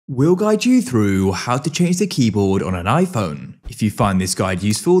We'll guide you through how to change the keyboard on an iPhone. If you find this guide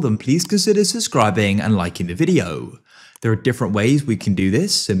useful, then please consider subscribing and liking the video. There are different ways we can do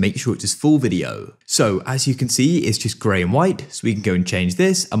this, so make sure it's this full video. So as you can see, it's just grey and white, so we can go and change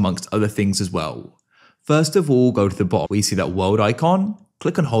this amongst other things as well. First of all, go to the bottom where you see that world icon,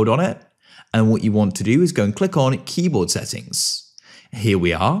 click and hold on it, and what you want to do is go and click on keyboard settings. Here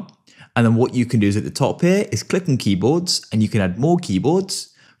we are, and then what you can do is at the top here is click on keyboards, and you can add more keyboards.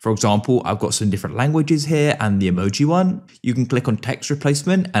 For example, I've got some different languages here and the emoji one. You can click on text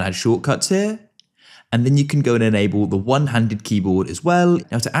replacement and add shortcuts here. And then you can go and enable the one-handed keyboard as well.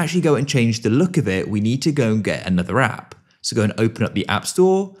 Now to actually go and change the look of it, we need to go and get another app. So go and open up the App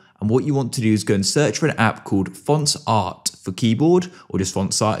Store. And what you want to do is go and search for an app called Fonts Art for keyboard, or just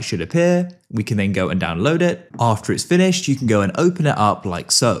Fonts Art should appear. We can then go and download it. After it's finished, you can go and open it up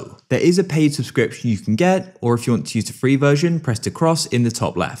like so. There is a paid subscription you can get, or if you want to use the free version, press the cross in the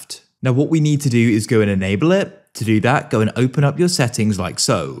top left. Now what we need to do is go and enable it. To do that, go and open up your settings like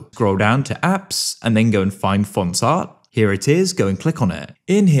so. Scroll down to apps and then go and find Fonts Art. Here it is, go and click on it.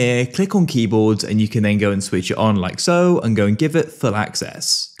 In here, click on keyboards and you can then go and switch it on like so and go and give it full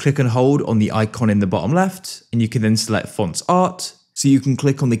access. Click and hold on the icon in the bottom left and you can then select Fonts Art. So you can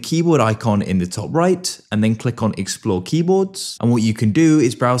click on the keyboard icon in the top right and then click on Explore Keyboards. And what you can do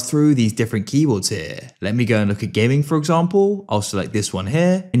is browse through these different keyboards here. Let me go and look at gaming, for example. I'll select this one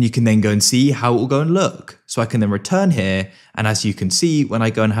here and you can then go and see how it will go and look. So I can then return here. And as you can see, when I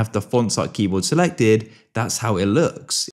go and have the Fonts Art keyboard selected, that's how it looks.